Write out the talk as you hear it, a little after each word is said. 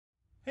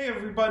Hey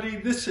everybody,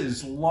 this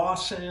is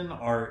Lawson,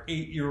 our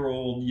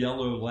 8-year-old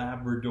yellow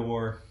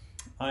Labrador.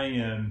 I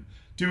am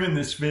doing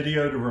this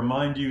video to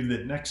remind you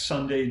that next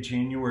Sunday,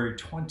 January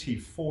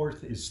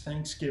 24th, is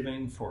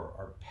Thanksgiving for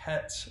our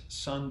Pets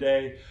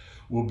Sunday.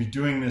 We'll be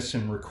doing this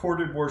in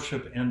recorded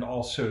worship and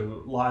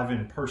also live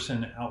in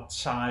person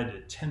outside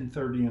at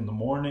 10:30 in the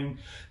morning.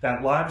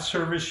 That live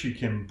service, you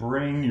can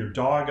bring your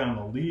dog on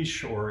a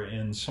leash or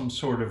in some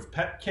sort of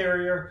pet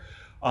carrier.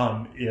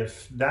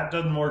 If that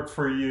doesn't work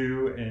for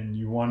you and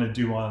you want to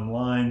do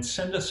online,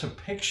 send us a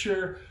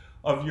picture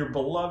of your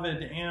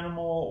beloved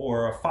animal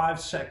or a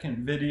 5-second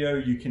video.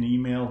 You can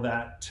email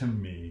that to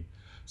me.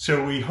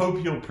 So we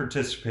hope you'll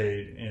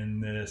participate in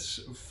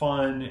this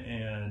fun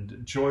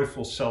and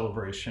joyful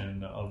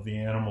celebration of the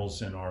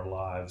animals in our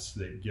lives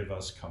that give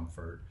us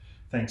comfort.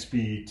 Thanks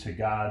be to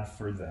God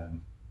for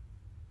them.